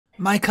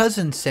My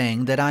cousin's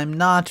saying that I'm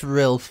not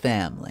real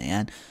family,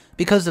 and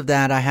because of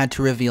that I had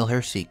to reveal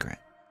her secret.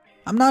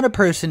 I'm not a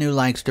person who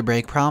likes to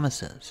break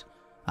promises.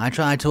 I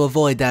try to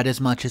avoid that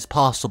as much as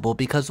possible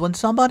because when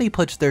somebody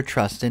puts their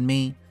trust in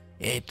me,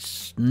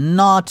 it's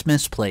not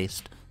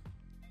misplaced.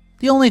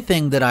 The only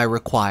thing that I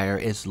require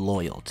is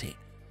loyalty,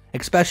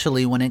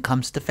 especially when it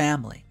comes to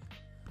family.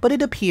 But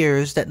it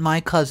appears that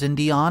my cousin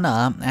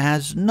Diana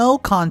has no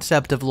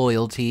concept of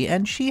loyalty,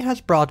 and she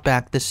has brought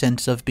back the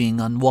sense of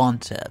being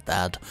unwanted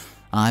that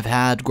I've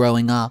had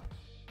growing up.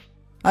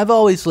 I've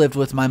always lived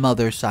with my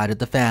mother's side of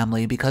the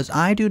family because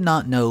I do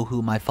not know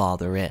who my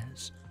father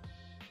is.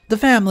 The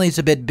family's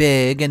a bit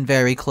big and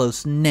very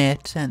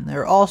close-knit, and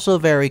they're also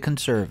very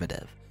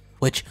conservative,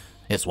 which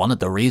is one of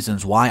the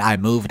reasons why I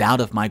moved out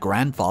of my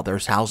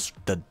grandfather's house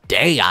the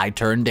day I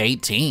turned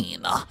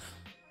 18.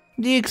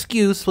 The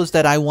excuse was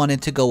that I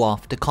wanted to go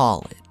off to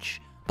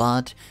college,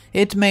 but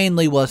it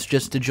mainly was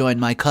just to join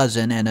my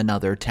cousin in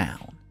another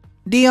town.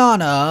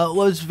 Diana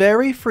was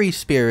very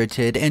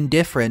free-spirited and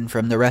different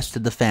from the rest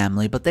of the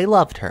family, but they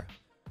loved her.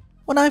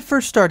 When I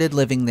first started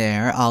living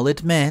there, I'll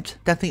admit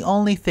that the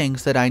only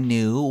things that I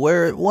knew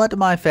were what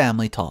my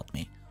family taught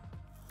me.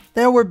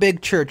 There were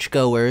big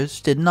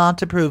churchgoers, did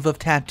not approve of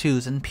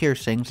tattoos and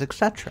piercings,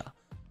 etc.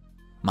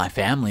 My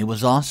family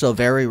was also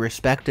very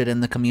respected in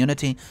the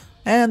community,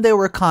 and they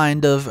were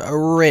kind of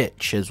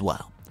rich as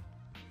well.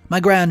 My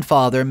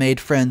grandfather made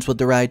friends with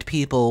the right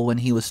people when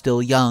he was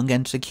still young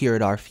and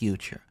secured our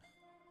future.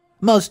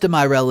 Most of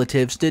my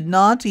relatives did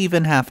not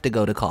even have to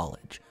go to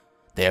college.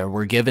 They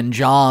were given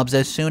jobs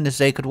as soon as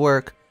they could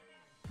work.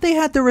 They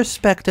had the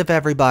respect of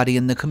everybody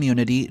in the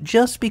community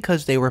just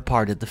because they were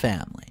part of the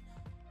family.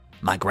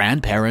 My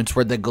grandparents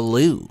were the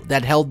glue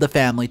that held the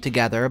family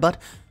together, but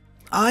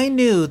I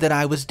knew that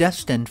I was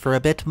destined for a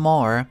bit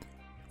more.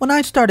 When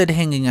I started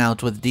hanging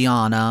out with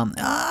Diana,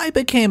 I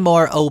became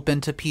more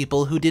open to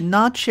people who did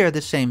not share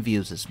the same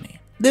views as me.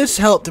 This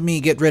helped me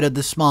get rid of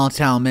the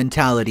small-town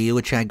mentality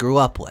which I grew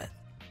up with.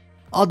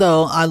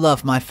 Although I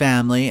love my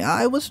family,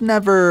 I was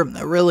never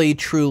really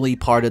truly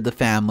part of the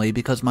family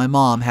because my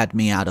mom had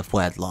me out of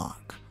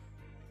wedlock.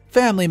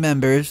 Family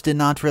members did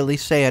not really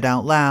say it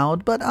out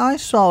loud, but I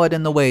saw it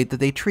in the way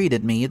that they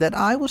treated me that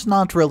I was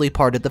not really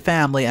part of the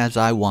family as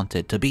I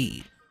wanted to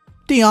be.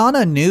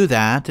 Diana knew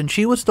that, and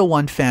she was the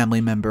one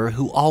family member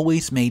who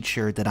always made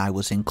sure that I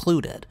was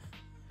included.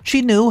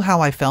 She knew how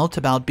I felt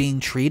about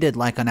being treated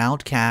like an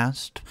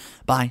outcast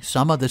by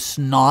some of the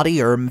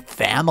snottier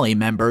family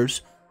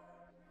members.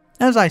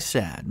 As I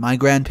said, my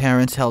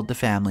grandparents held the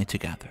family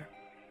together.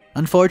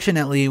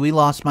 Unfortunately, we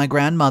lost my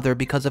grandmother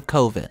because of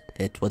COVID.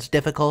 It was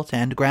difficult,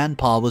 and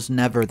Grandpa was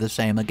never the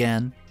same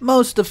again.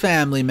 Most of the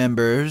family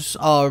members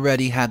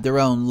already had their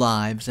own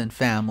lives and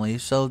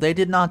families, so they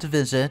did not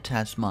visit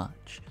as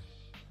much.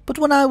 But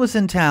when I was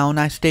in town,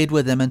 I stayed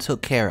with him and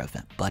took care of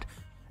him. But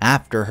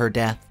after her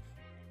death,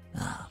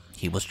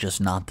 he was just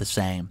not the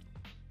same.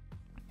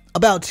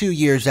 About 2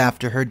 years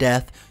after her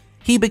death,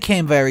 he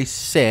became very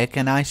sick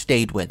and I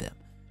stayed with him.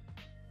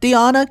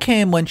 Diana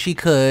came when she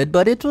could,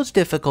 but it was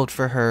difficult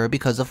for her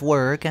because of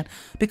work and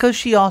because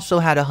she also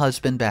had a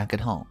husband back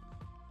at home.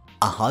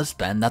 A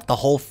husband that the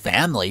whole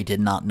family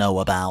did not know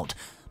about,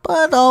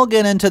 but I'll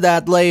get into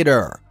that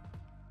later.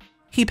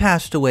 He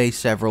passed away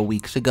several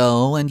weeks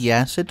ago, and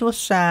yes, it was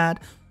sad,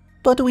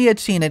 but we had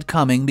seen it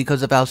coming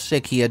because of how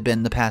sick he had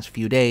been the past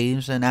few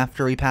days, and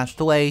after he passed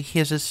away,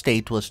 his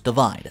estate was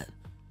divided.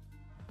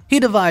 He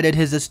divided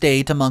his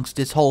estate amongst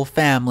his whole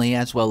family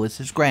as well as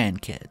his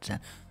grandkids, and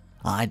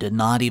I did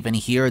not even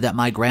hear that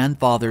my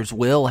grandfather's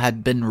will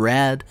had been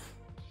read.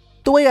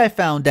 The way I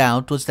found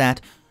out was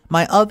that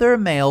my other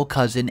male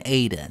cousin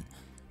Aiden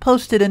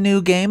posted a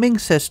new gaming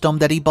system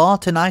that he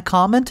bought and I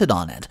commented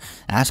on it,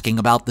 asking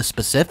about the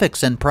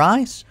specifics and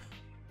price.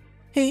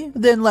 He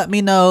then let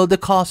me know the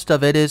cost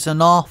of it is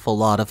an awful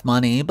lot of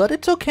money, but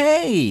it's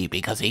okay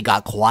because he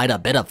got quite a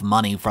bit of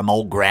money from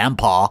old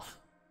Grandpa.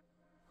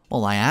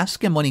 Well, I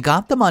asked him when he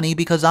got the money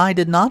because I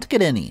did not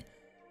get any.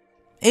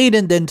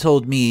 Aiden then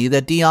told me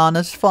that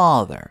Diana's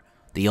father,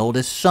 the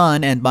oldest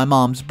son and my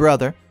mom's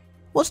brother,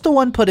 was the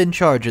one put in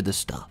charge of the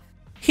stuff.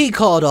 He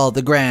called all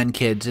the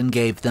grandkids and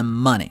gave them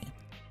money.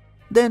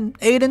 Then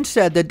Aiden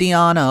said that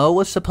Diana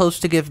was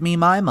supposed to give me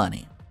my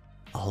money.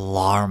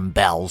 Alarm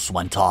bells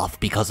went off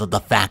because of the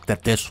fact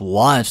that this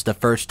was the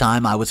first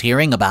time I was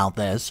hearing about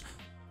this.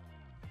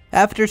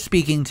 After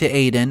speaking to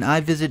Aiden, I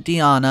visit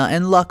Diana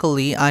and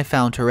luckily I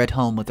found her at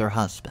home with her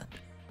husband.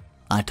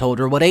 I told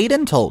her what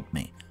Aiden told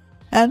me,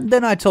 and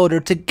then I told her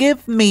to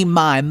give me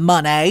my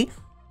money.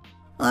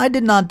 I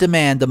did not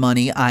demand the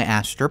money, I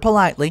asked her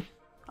politely.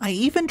 I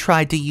even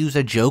tried to use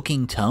a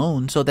joking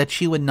tone so that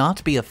she would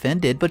not be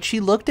offended, but she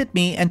looked at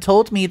me and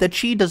told me that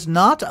she does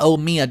not owe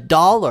me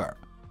 $1.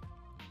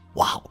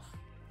 Wow,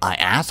 I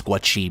asked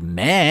what she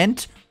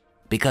meant,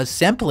 because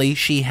simply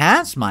she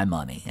has my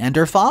money and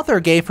her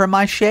father gave her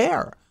my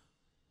share.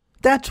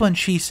 That's when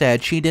she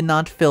said she did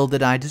not feel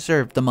that I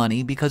deserved the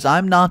money because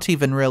I'm not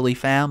even really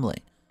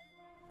family.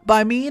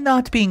 By me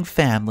not being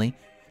family,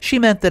 she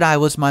meant that I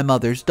was my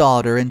mother's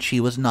daughter and she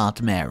was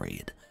not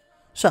married.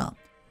 So,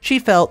 she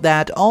felt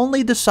that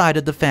only the side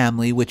of the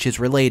family which is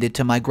related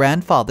to my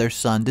grandfather's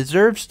son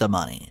deserves the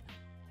money.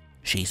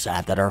 She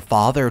said that her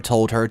father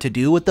told her to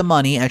do with the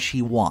money as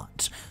she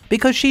wants,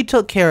 because she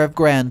took care of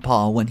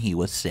Grandpa when he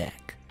was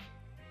sick.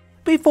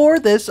 Before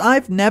this,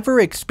 I've never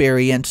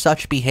experienced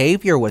such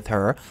behavior with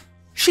her.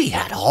 She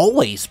had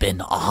always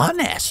been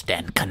honest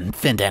and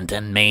confident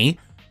in me.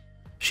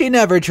 She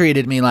never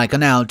treated me like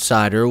an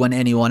outsider when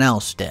anyone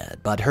else did,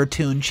 but her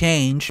tune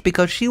changed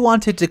because she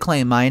wanted to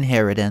claim my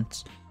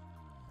inheritance.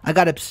 I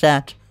got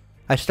upset.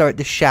 I started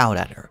to shout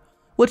at her,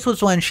 which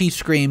was when she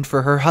screamed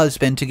for her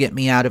husband to get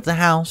me out of the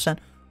house, and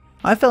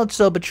I felt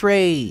so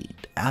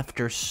betrayed.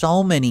 After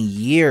so many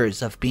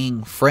years of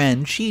being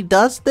friends, she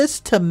does this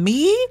to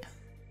me?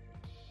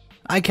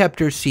 I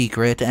kept her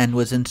secret and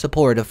was in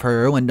support of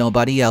her when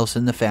nobody else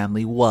in the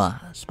family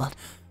was, but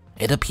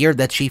it appeared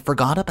that she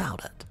forgot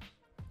about it.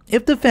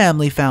 If the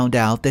family found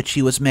out that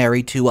she was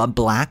married to a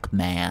black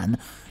man,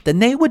 then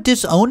they would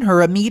disown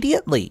her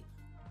immediately.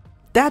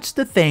 That's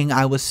the thing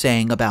I was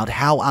saying about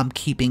how I'm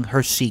keeping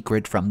her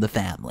secret from the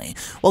family.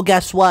 Well,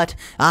 guess what?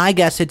 I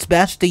guess it's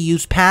best to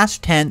use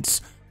past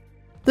tense.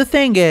 The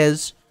thing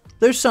is,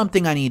 there's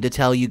something I need to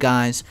tell you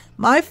guys.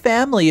 My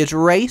family is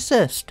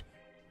racist.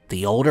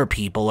 The older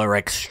people are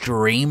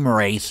extreme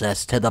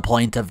racist to the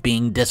point of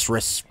being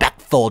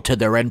disrespectful to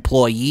their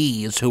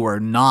employees who are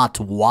not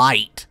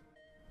white.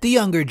 The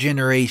younger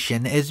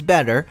generation is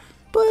better,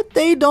 but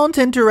they don't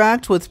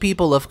interact with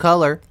people of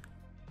color.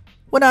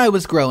 When I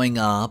was growing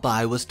up,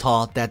 I was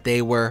taught that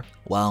they were,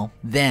 well,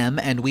 them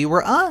and we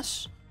were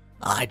us.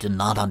 I did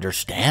not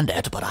understand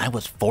it, but I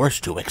was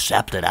forced to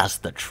accept it as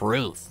the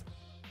truth.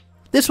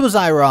 This was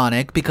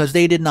ironic because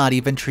they did not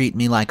even treat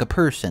me like a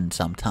person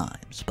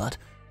sometimes, but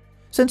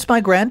since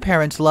my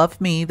grandparents loved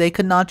me, they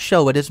could not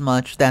show it as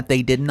much that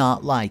they did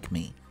not like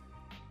me.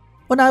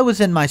 When I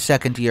was in my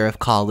second year of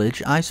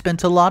college, I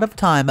spent a lot of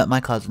time at my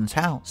cousin's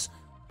house.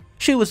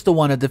 She was the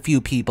one of the few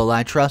people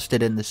I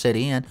trusted in the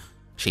city, and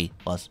she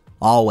was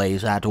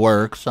always at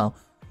work, so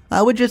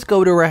I would just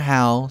go to her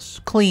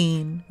house,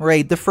 clean,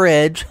 raid the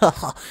fridge,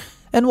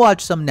 and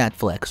watch some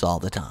Netflix all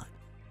the time.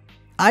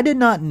 I did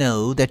not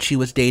know that she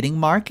was dating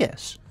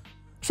Marcus.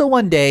 So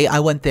one day I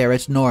went there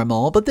as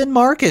normal, but then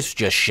Marcus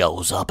just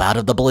shows up out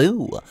of the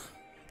blue.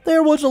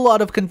 There was a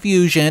lot of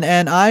confusion,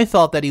 and I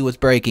thought that he was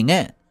breaking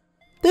in.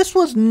 This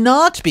was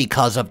not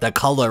because of the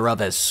color of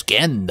his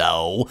skin,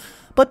 though,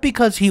 but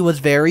because he was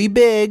very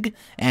big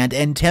and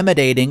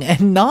intimidating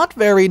and not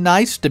very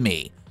nice to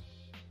me.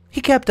 He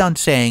kept on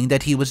saying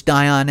that he was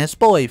Diana's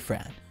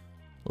boyfriend.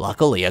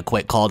 Luckily, a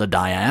quick call to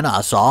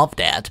Diana solved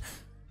it.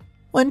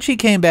 When she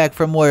came back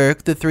from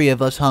work, the three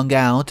of us hung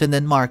out, and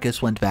then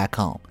Marcus went back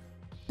home.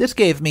 This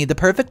gave me the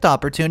perfect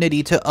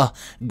opportunity to,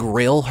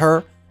 grill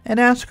her and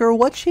ask her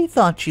what she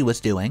thought she was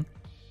doing.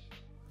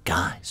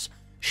 Guys,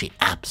 she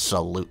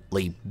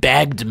absolutely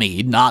begged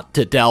me not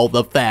to tell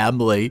the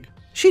family.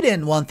 She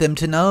didn't want them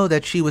to know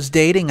that she was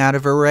dating out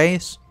of her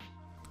race.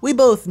 We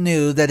both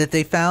knew that if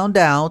they found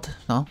out,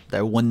 well,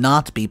 they would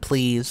not be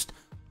pleased.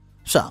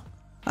 So,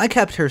 I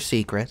kept her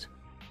secret.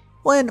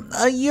 When,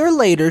 a year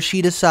later,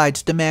 she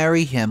decides to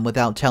marry him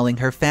without telling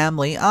her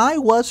family, I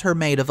was her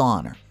maid of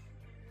honor.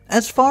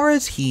 As far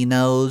as he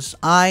knows,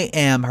 I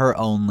am her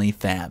only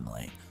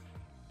family.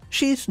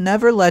 She's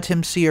never let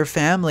him see her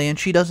family, and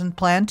she doesn't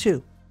plan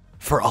to.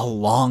 For a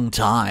long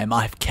time,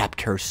 I've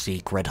kept her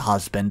secret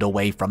husband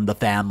away from the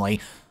family.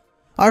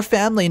 Our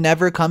family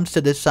never comes to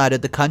this side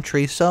of the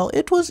country, so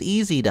it was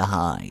easy to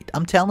hide,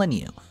 I'm telling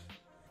you.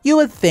 You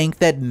would think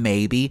that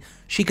maybe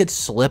she could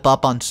slip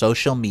up on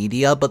social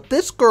media, but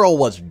this girl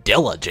was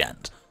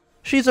diligent.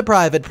 She's a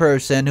private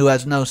person who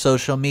has no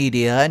social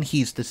media, and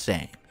he's the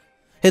same.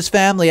 His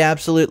family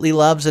absolutely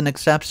loves and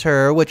accepts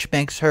her, which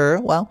makes her,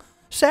 well,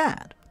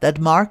 sad that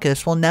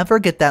Marcus will never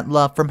get that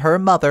love from her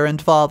mother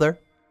and father.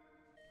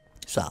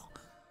 So,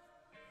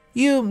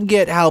 you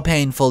get how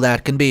painful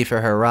that can be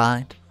for her,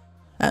 right?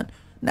 And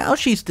now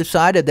she's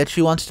decided that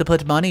she wants to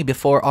put money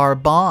before our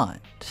bond.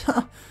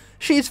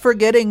 She's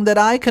forgetting that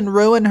I can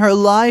ruin her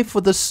life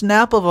with a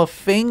snap of a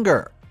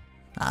finger.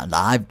 And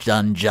I've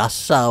done just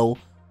so.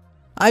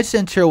 I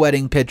sent her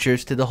wedding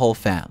pictures to the whole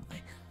family.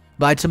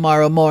 By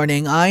tomorrow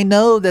morning, I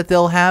know that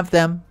they'll have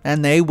them,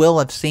 and they will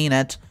have seen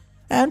it.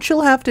 And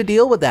she'll have to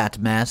deal with that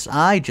mess.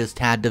 I just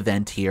had to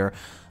vent here.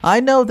 I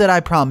know that I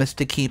promised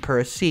to keep her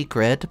a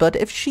secret, but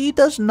if she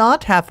does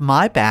not have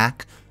my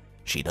back,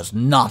 she does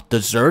not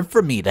deserve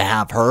for me to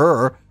have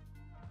her.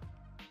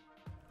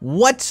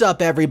 What's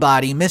up,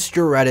 everybody?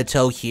 Mr.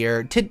 Reddito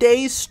here.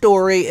 Today's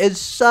story is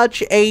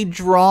such a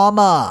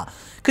drama.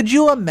 Could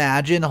you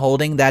imagine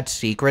holding that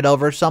secret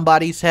over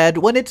somebody's head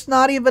when it's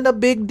not even a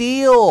big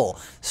deal?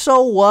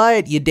 So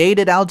what? You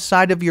dated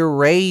outside of your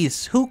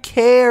race. Who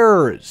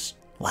cares?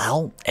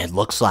 Well, it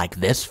looks like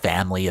this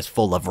family is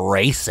full of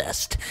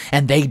racists,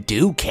 and they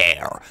do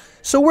care.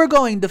 So we're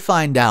going to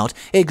find out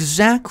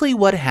exactly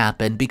what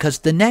happened because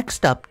the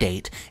next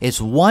update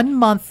is 1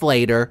 month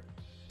later.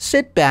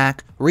 Sit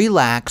back,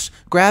 relax,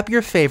 grab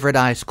your favorite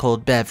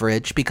ice-cold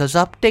beverage because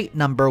update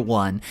number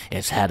 1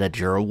 is headed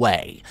your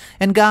way.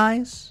 And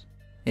guys,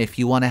 if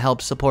you want to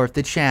help support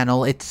the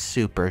channel, it's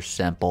super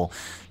simple.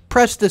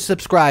 Press the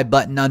subscribe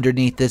button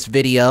underneath this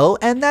video,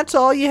 and that's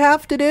all you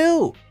have to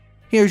do.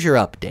 Here's your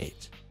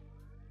update.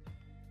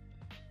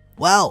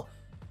 Well,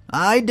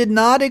 I did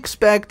not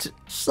expect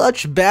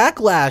such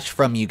backlash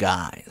from you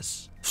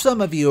guys.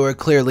 Some of you are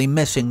clearly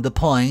missing the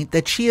point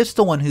that she is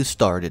the one who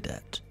started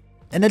it.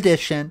 In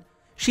addition,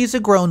 she's a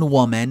grown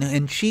woman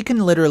and she can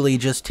literally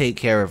just take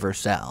care of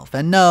herself.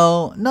 And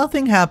no,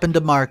 nothing happened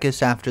to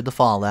Marcus after the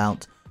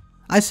fallout.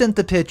 I sent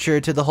the picture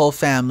to the whole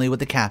family with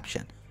the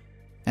caption.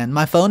 And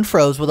my phone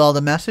froze with all the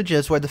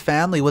messages where the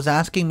family was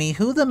asking me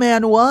who the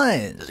man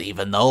was,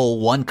 even though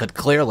one could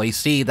clearly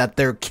see that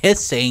they're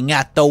kissing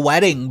at the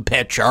wedding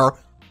picture.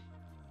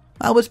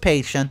 I was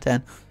patient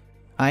and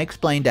I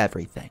explained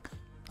everything.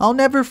 I'll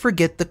never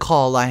forget the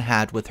call I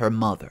had with her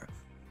mother.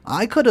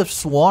 I could have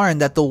sworn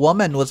that the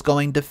woman was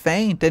going to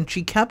faint and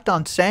she kept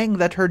on saying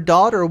that her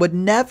daughter would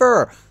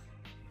never.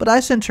 But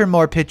I sent her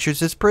more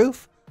pictures as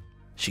proof.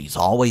 She's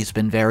always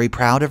been very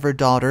proud of her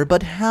daughter,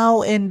 but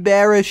how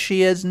embarrassed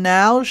she is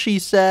now, she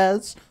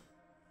says.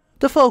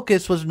 The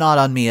focus was not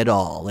on me at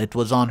all. It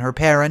was on her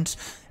parents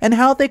and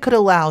how they could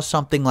allow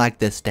something like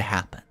this to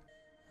happen.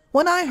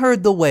 When I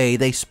heard the way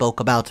they spoke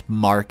about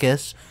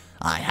Marcus,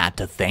 I had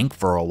to think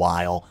for a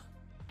while.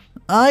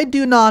 I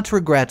do not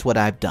regret what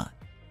I've done.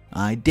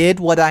 I did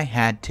what I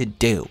had to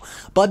do.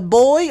 But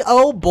boy,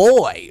 oh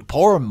boy,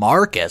 poor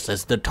Marcus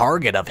is the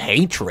target of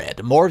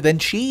hatred more than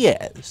she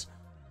is.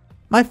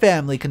 My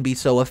family can be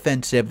so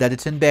offensive that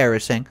it's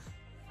embarrassing.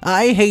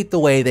 I hate the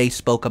way they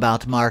spoke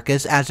about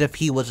Marcus as if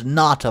he was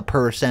not a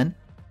person.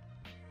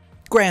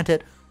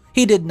 Granted,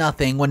 he did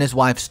nothing when his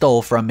wife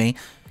stole from me.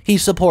 He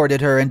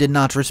supported her and did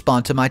not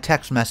respond to my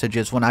text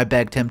messages when I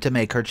begged him to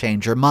make her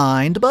change her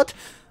mind, but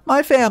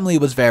my family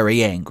was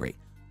very angry.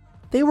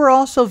 They were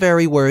also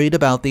very worried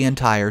about the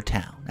entire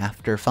town.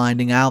 After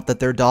finding out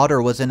that their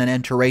daughter was in an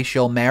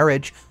interracial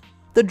marriage,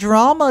 the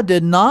drama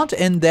did not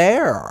end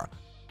there.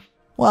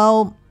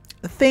 Well,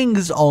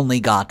 things only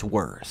got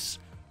worse.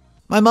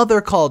 My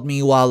mother called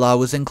me while I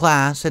was in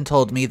class and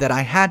told me that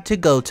I had to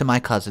go to my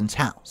cousin's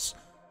house.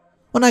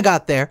 When I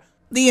got there,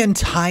 the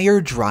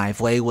entire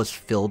driveway was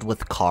filled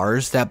with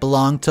cars that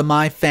belonged to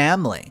my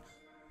family.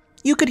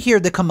 You could hear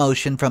the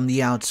commotion from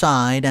the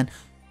outside, and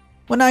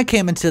when I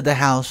came into the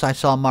house, I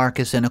saw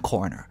Marcus in a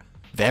corner,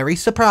 very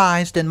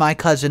surprised, and my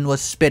cousin was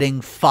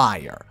spitting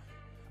fire.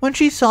 When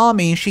she saw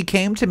me, she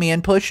came to me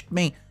and pushed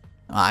me.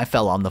 I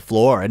fell on the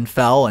floor and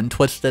fell and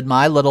twisted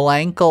my little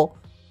ankle.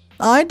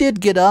 I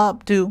did get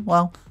up due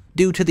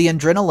to the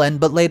adrenaline,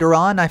 but later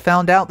on I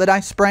found out that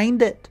I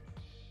sprained it.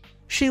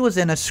 She was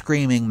in a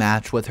screaming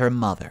match with her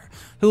mother,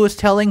 who was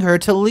telling her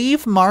to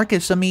leave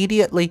Marcus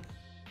immediately.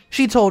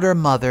 She told her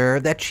mother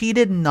that she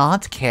did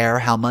not care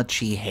how much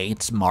she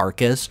hates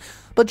Marcus,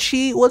 but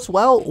she was,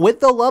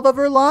 with the love of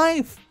her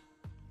life.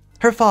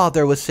 Her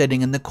father was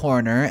sitting in the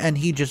corner and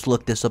he just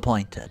looked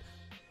disappointed.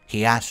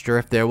 He asked her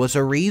if there was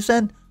a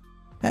reason,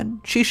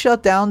 and she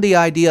shut down the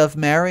idea of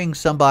marrying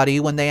somebody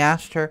when they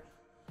asked her.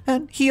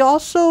 And he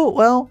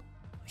also,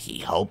 he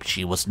hoped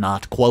she was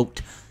not,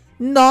 quote,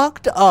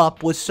 knocked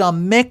up with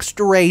some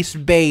mixed-race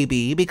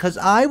baby because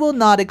I will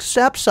not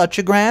accept such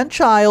a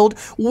grandchild,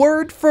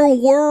 word for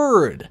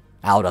word,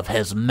 out of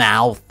his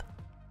mouth.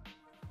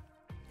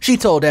 She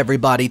told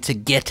everybody to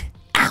get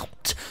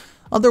out,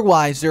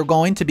 otherwise they're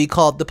going to be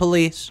called the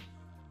police.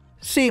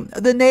 See,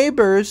 the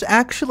neighbors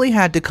actually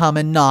had to come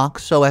and knock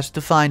so as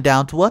to find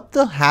out what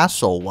the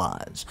hassle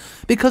was,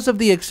 because of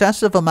the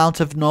excessive amount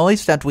of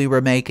noise that we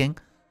were making.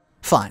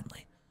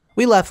 Finally,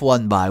 we left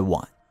one by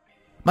one.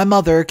 My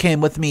mother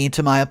came with me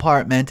to my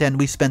apartment and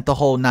we spent the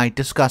whole night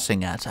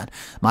discussing it. And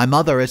my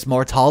mother is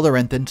more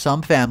tolerant than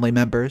some family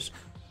members,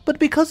 but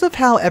because of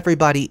how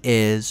everybody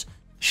is,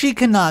 she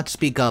cannot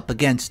speak up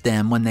against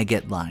them when they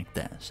get like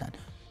this. And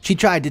she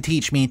tried to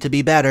teach me to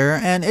be better,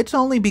 and it's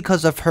only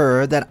because of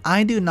her that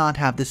I do not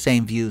have the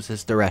same views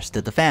as the rest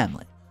of the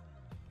family.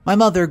 My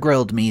mother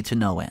grilled me to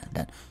no end,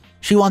 and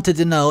she wanted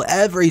to know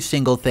every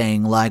single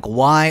thing, like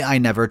why I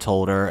never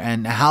told her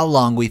and how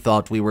long we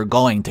thought we were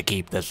going to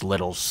keep this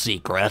little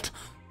secret.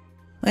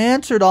 I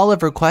answered all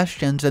of her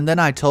questions, and then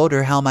I told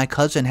her how my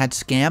cousin had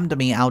scammed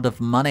me out of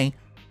money.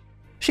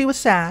 She was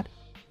sad.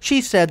 She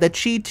said that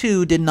she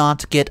too did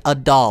not get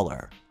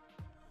 $1,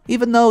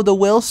 even though the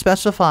will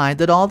specified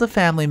that all the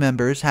family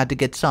members had to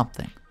get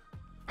something.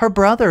 Her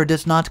brother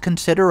does not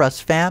consider us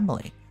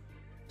family.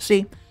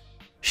 See,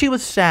 she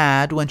was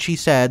sad when she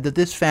said that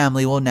this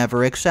family will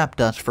never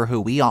accept us for who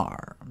we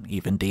are.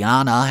 Even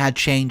Diana had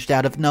changed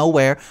out of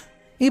nowhere,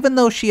 even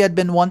though she had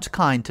been once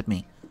kind to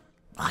me.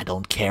 I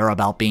don't care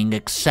about being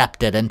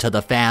accepted into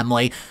the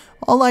family.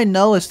 All I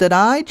know is that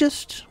I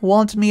just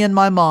want me and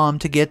my mom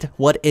to get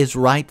what is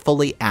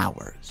rightfully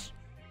ours.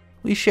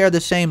 We share the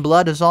same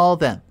blood as all of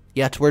them,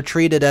 yet we're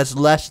treated as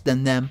less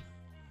than them.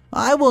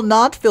 I will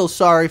not feel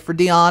sorry for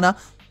Diana.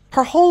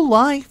 Her whole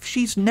life,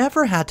 she's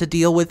never had to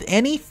deal with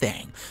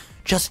anything.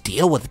 just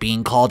deal with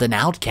being called an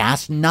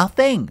outcast,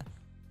 nothing.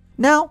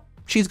 Now,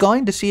 she's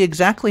going to see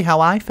exactly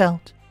how I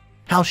felt.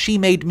 How she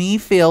made me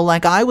feel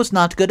like I was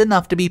not good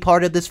enough to be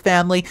part of this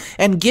family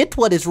and get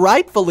what is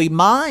rightfully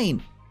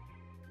mine.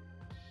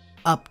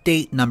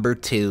 Update number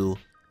 2.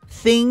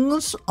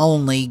 Things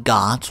only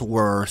got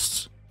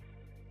worse.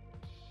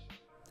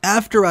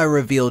 After I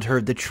revealed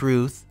her the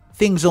truth,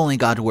 things only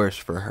got worse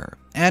for her.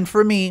 And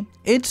for me,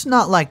 it's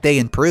not like they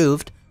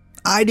improved.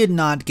 I did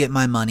not get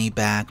my money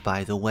back,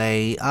 by the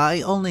way.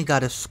 I only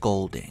got a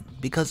scolding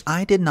because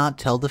I did not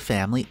tell the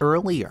family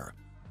earlier.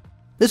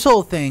 This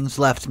whole thing's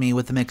left me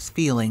with mixed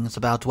feelings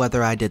about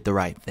whether I did the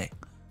right thing.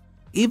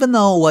 Even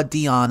though what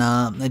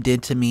Diana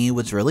did to me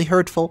was really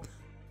hurtful,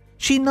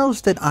 she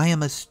knows that I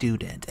am a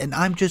student and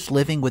I'm just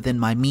living within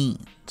my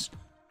means.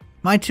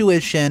 My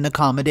tuition,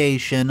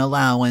 accommodation,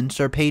 allowance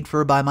are paid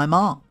for by my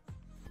mom.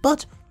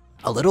 But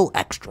a little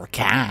extra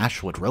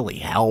cash would really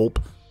help.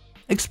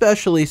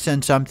 Especially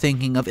since I'm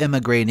thinking of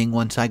immigrating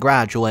once I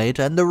graduate,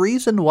 and the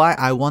reason why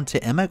I want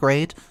to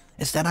immigrate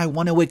is that I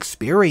want to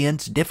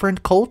experience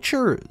different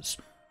cultures.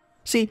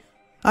 See,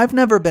 I've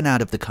never been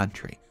out of the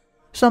country.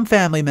 Some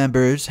family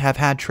members have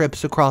had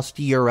trips across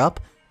Europe,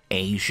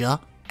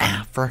 Asia,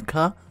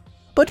 Africa,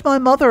 but my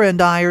mother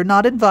and I are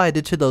not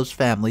invited to those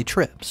family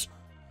trips.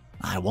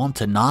 I want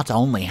to not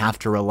only have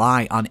to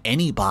rely on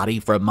anybody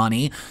for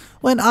money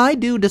when I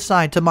do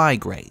decide to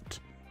migrate.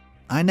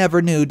 I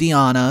never knew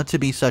Diana to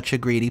be such a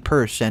greedy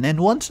person, and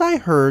once I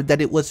heard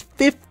that it was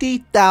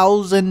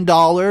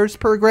 $50,000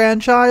 per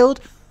grandchild,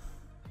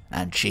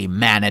 and she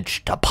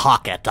managed to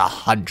pocket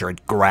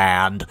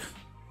 $100,000,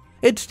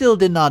 it still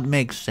did not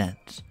make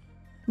sense.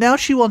 Now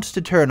she wants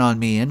to turn on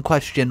me and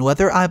question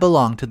whether I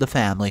belong to the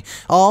family,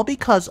 all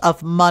because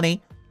of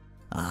money.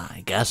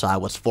 I guess I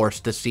was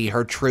forced to see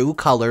her true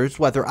colors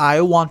whether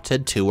I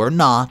wanted to or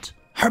not.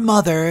 Her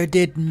mother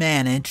did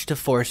manage to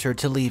force her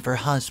to leave her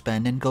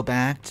husband and go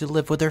back to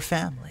live with her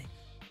family.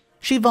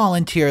 She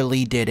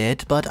voluntarily did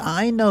it, but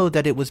I know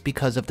that it was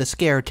because of the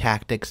scare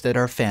tactics that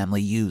our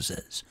family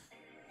uses.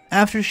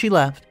 After she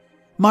left,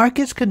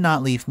 Marcus could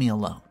not leave me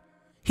alone.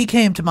 He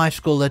came to my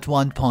school at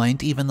one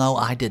point, even though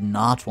I did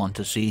not want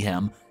to see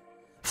him.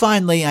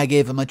 Finally, I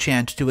gave him a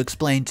chance to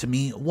explain to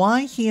me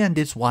why he and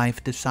his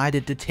wife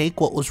decided to take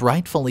what was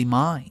rightfully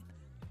mine.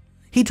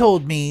 He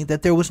told me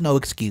that there was no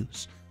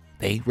excuse.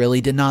 They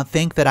really did not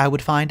think that I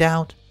would find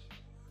out.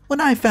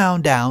 When I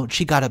found out,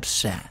 she got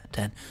upset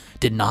and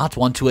did not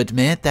want to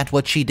admit that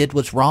what she did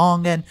was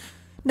wrong, and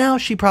now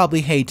she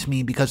probably hates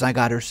me because I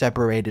got her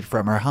separated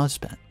from her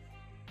husband.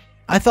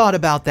 I thought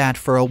about that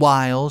for a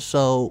while,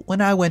 so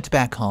when I went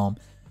back home,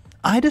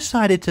 I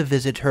decided to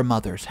visit her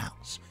mother's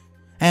house.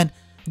 And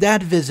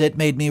that visit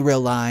made me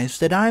realize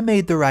that I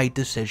made the right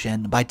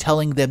decision by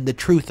telling them the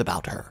truth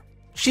about her.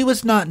 She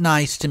was not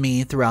nice to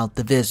me throughout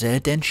the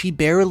visit, and she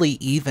barely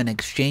even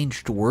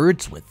exchanged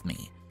words with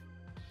me.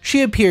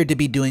 She appeared to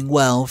be doing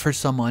well for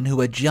someone who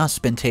had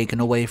just been taken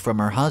away from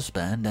her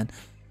husband, and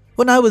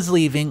when I was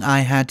leaving,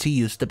 I had to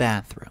use the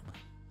bathroom.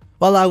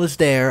 While I was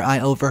there, I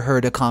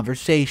overheard a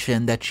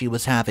conversation that she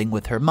was having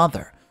with her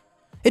mother.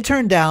 It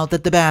turned out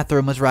that the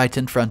bathroom was right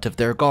in front of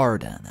their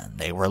garden, and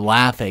they were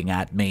laughing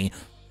at me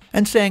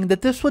and saying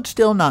that this would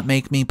still not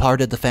make me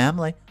part of the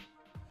family.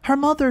 Her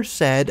mother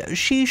said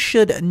she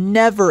should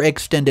never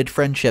extended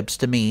friendships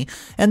to me,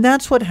 and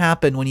that's what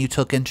happened when you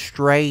took in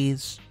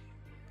strays.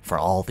 For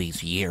all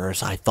these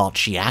years, I thought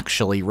she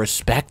actually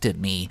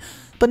respected me,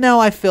 but now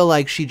I feel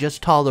like she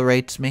just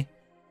tolerates me.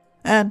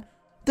 And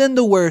then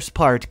the worst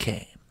part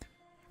came.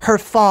 Her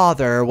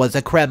father was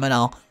a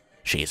criminal.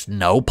 She's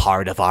no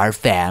part of our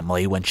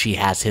family when she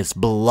has his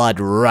blood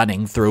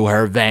running through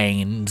her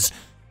veins.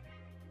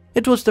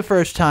 It was the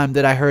first time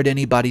that I heard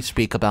anybody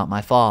speak about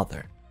my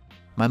father.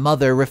 My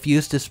mother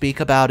refused to speak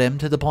about him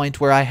to the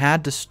point where I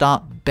had to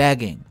stop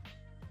begging.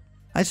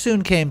 I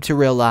soon came to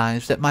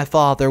realize that my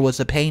father was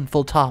a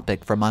painful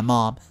topic for my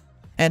mom,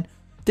 and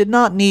did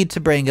not need to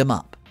bring him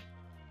up.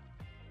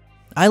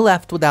 I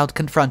left without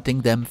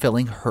confronting them,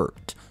 feeling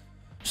hurt.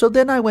 So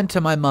then I went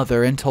to my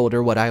mother and told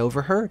her what I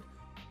overheard.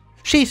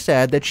 She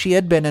said that she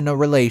had been in a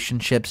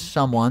relationship with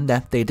someone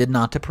that they did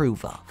not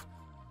approve of.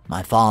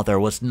 My father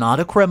was not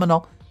a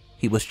criminal.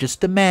 He was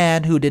just a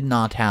man who did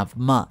not have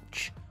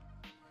much.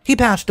 He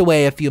passed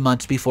away a few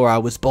months before I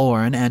was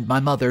born, and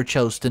my mother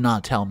chose to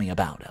not tell me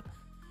about him.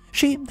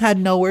 She had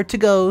nowhere to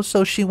go,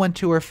 so she went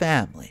to her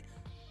family.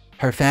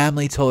 Her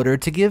family told her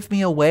to give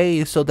me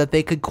away so that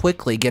they could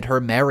quickly get her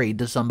married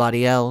to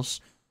somebody else.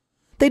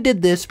 They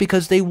did this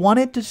because they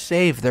wanted to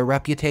save their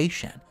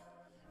reputation.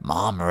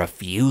 Mom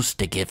refused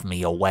to give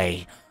me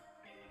away.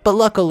 But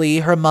luckily,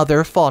 her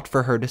mother fought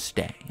for her to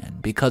stay,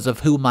 and because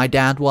of who my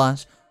dad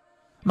was,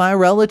 my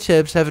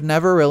relatives have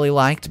never really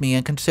liked me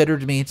and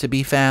considered me to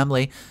be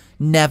family.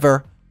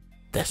 Never.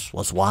 This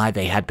was why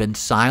they had been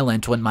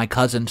silent when my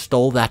cousin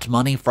stole that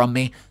money from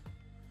me.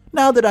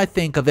 Now that I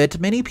think of it,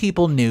 many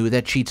people knew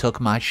that she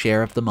took my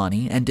share of the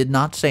money and did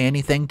not say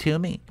anything to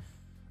me.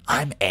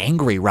 I'm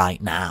angry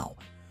right now.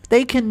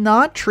 They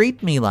cannot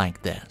treat me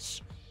like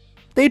this.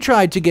 They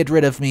tried to get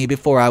rid of me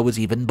before I was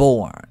even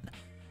born.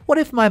 What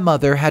if my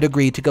mother had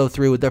agreed to go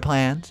through with their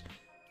plans?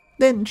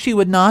 Then she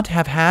would not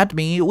have had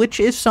me, which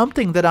is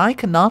something that I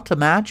cannot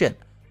imagine.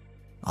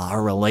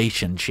 Our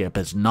relationship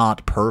is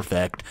not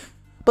perfect,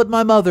 but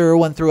my mother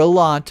went through a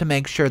lot to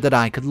make sure that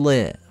I could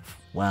live.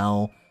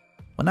 Well,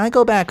 when I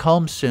go back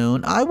home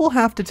soon, I will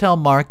have to tell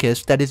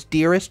Marcus that his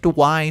dearest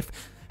wife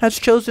has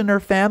chosen her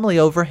family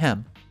over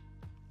him.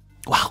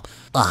 Well,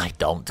 I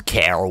don't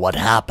care what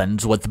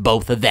happens with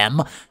both of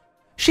them.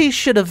 She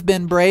should have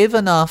been brave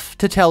enough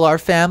to tell our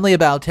family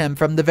about him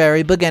from the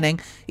very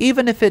beginning,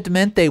 even if it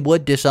meant they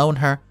would disown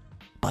her.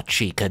 But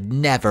she could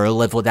never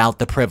live without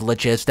the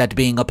privileges that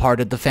being a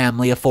part of the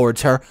family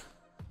affords her.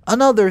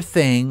 Another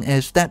thing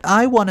is that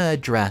I want to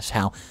address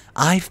how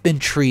I've been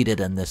treated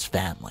in this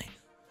family.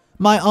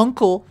 My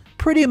uncle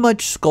pretty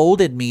much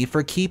scolded me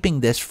for keeping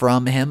this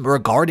from him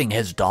regarding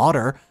his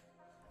daughter.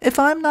 If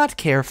I'm not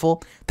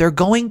careful, they're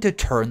going to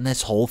turn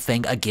this whole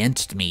thing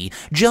against me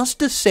just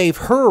to save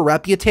her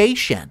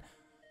reputation.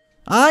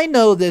 I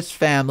know this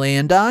family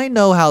and I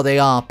know how they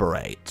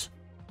operate.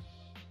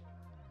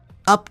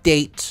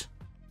 Update.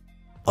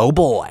 Oh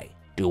boy,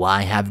 do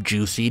I have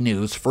juicy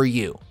news for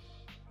you.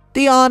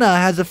 Deanna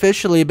has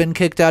officially been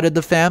kicked out of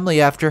the family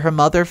after her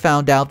mother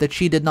found out that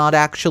she did not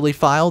actually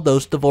file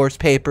those divorce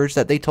papers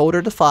that they told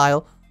her to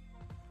file.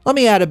 Let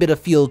me add a bit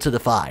of fuel to the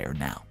fire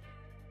now.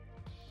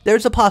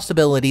 There's a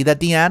possibility that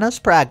Deanna's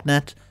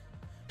pregnant.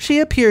 She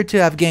appeared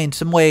to have gained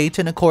some weight,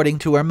 and according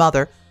to her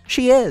mother,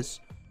 she is.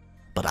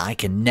 But I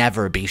can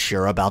never be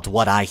sure about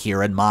what I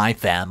hear in my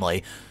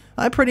family.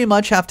 I pretty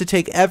much have to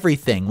take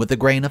everything with a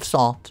grain of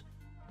salt.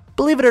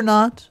 Believe it or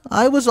not,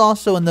 I was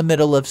also in the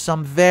middle of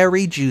some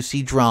very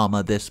juicy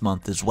drama this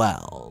month as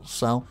well,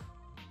 so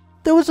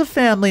there was a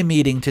family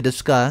meeting to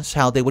discuss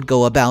how they would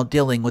go about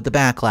dealing with the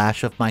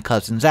backlash of my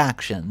cousin's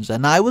actions,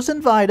 and I was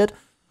invited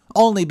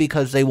only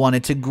because they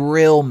wanted to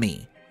grill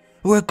me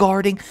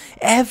regarding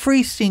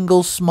every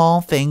single small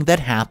thing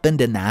that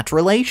happened in that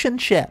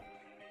relationship.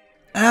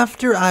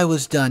 After I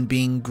was done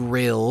being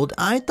grilled,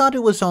 I thought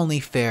it was only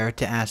fair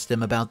to ask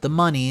them about the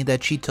money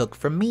that she took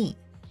from me.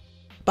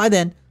 By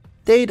then,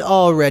 they'd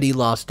already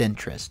lost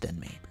interest in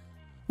me.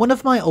 One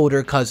of my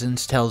older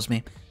cousins tells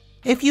me,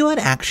 "If you had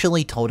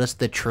actually told us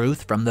the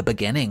truth from the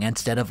beginning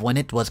instead of when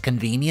it was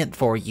convenient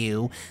for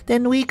you,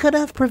 then we could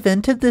have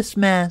prevented this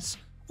mess.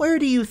 Where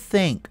do you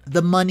think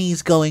the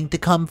money's going to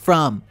come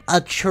from?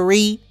 A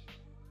tree?"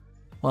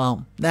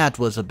 Well, that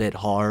was a bit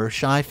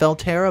harsh. I felt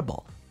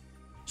terrible.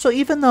 So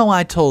even though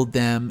I told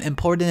them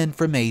important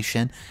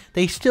information,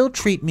 they still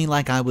treat me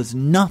like I was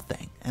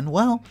nothing. And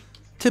well,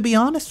 to be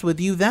honest with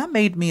you, that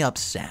made me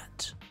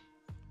upset.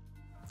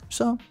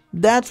 So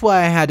that's why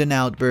I had an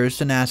outburst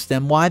and asked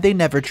them why they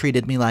never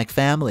treated me like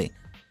family.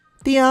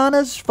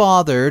 Deanna's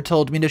father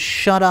told me to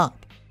shut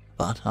up.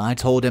 But I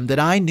told him that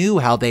I knew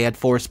how they had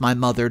forced my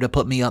mother to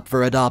put me up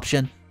for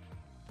adoption.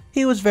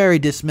 He was very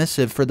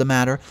dismissive for the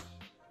matter.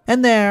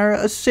 And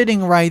there,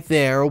 sitting right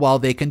there while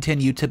they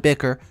continued to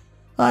bicker,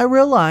 I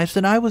realized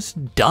that I was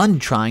done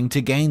trying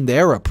to gain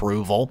their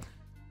approval.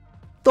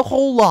 The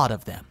whole lot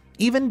of them,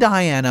 even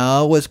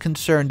Diana, was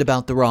concerned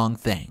about the wrong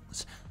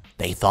things.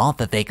 They thought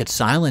that they could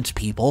silence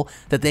people,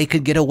 that they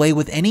could get away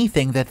with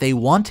anything that they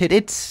wanted.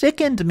 It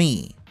sickened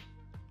me.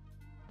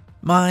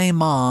 My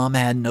mom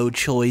had no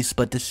choice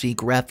but to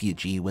seek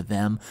refuge with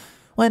them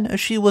when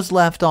she was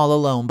left all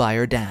alone by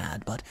her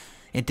dad, but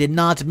it did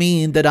not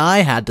mean that I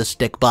had to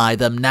stick by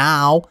them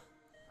now.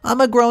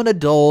 I'm a grown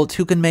adult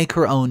who can make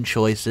her own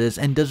choices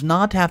and does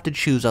not have to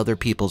choose other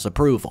people's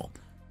approval.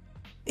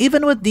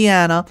 Even with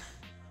Deanna,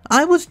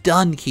 I was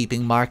done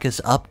keeping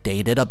Marcus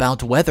updated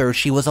about whether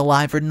she was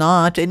alive or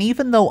not, and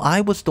even though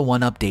I was the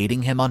one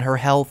updating him on her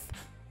health,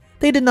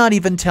 they did not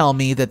even tell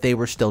me that they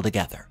were still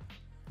together.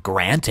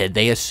 Granted,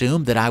 they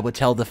assumed that I would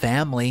tell the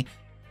family.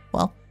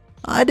 Well,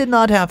 I did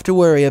not have to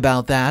worry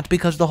about that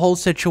because the whole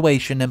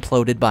situation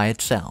imploded by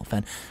itself,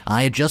 and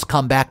I had just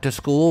come back to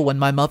school when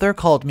my mother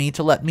called me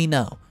to let me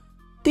know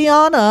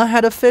Deanna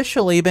had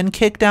officially been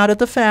kicked out of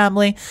the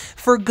family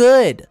for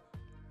good.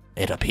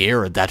 It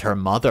appeared that her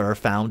mother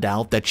found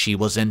out that she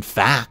was in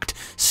fact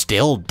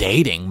still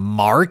dating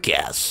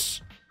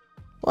Marcus.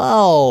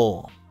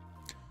 Whoa.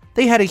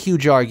 They had a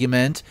huge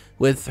argument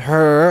with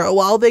her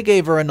while they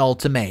gave her an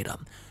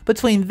ultimatum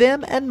between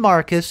them and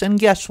Marcus, and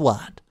guess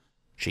what?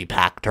 She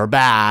packed her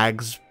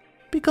bags.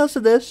 Because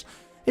of this,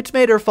 it's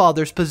made her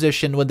father's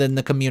position within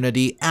the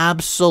community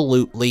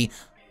absolutely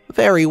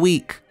very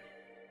weak.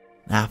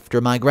 After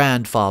my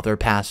grandfather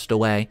passed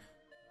away,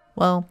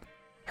 well,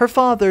 her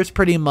father's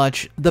pretty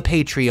much the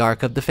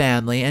patriarch of the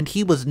family, and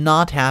he was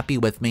not happy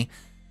with me.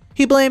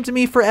 He blamed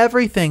me for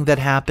everything that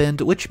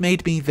happened, which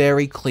made me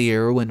very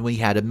clear when we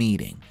had a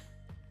meeting.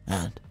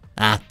 And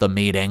at the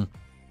meeting,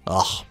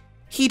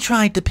 he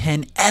tried to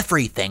pin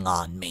everything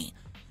on me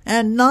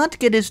and not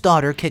get his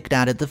daughter kicked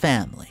out of the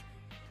family.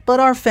 But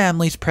our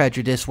family's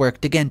prejudice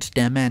worked against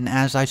him, and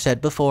as I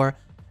said before,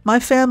 my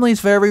family's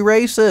very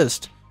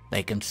racist.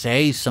 They can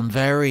say some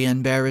very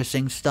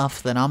embarrassing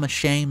stuff that I'm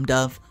ashamed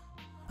of.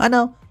 I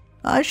know,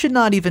 I should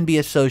not even be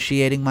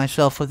associating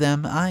myself with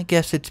them. I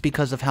guess it's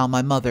because of how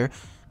my mother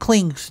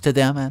clings to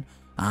them, and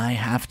I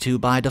have to,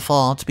 by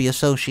default, be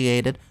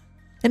associated.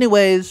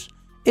 Anyways,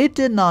 it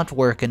did not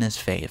work in his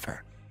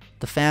favor.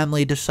 The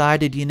family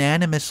decided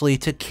unanimously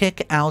to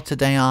kick out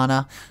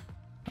Diana.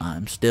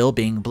 I'm still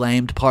being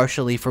blamed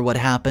partially for what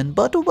happened,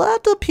 but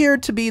that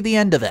appeared to be the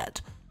end of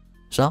it.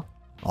 So,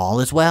 all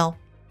is well.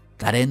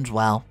 That ends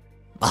well,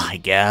 I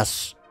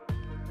guess.